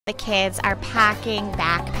The kids are packing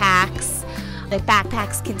backpacks. The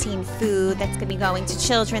backpacks contain food that's going to be going to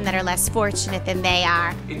children that are less fortunate than they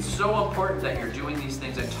are. It's so important that you're doing these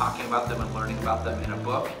things and talking about them and learning about them in a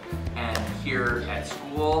book and here at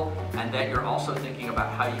school, and that you're also thinking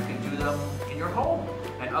about how you can do them in your home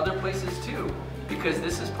and other places too, because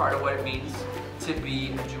this is part of what it means to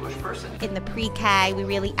be a Jewish person. In the pre-K, we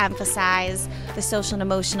really emphasize the social and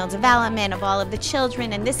emotional development of all of the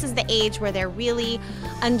children, and this is the age where they're really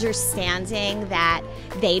understanding that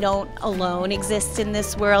they don't alone exist in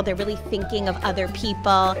this world. They're really thinking of other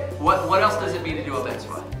people. What else does it mean to do a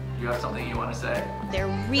mitzvah? You have something you want to say? They're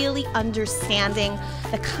really understanding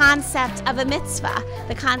the concept of a mitzvah,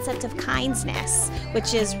 the concept of kindness,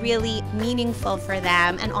 which is really meaningful for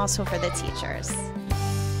them and also for the teachers.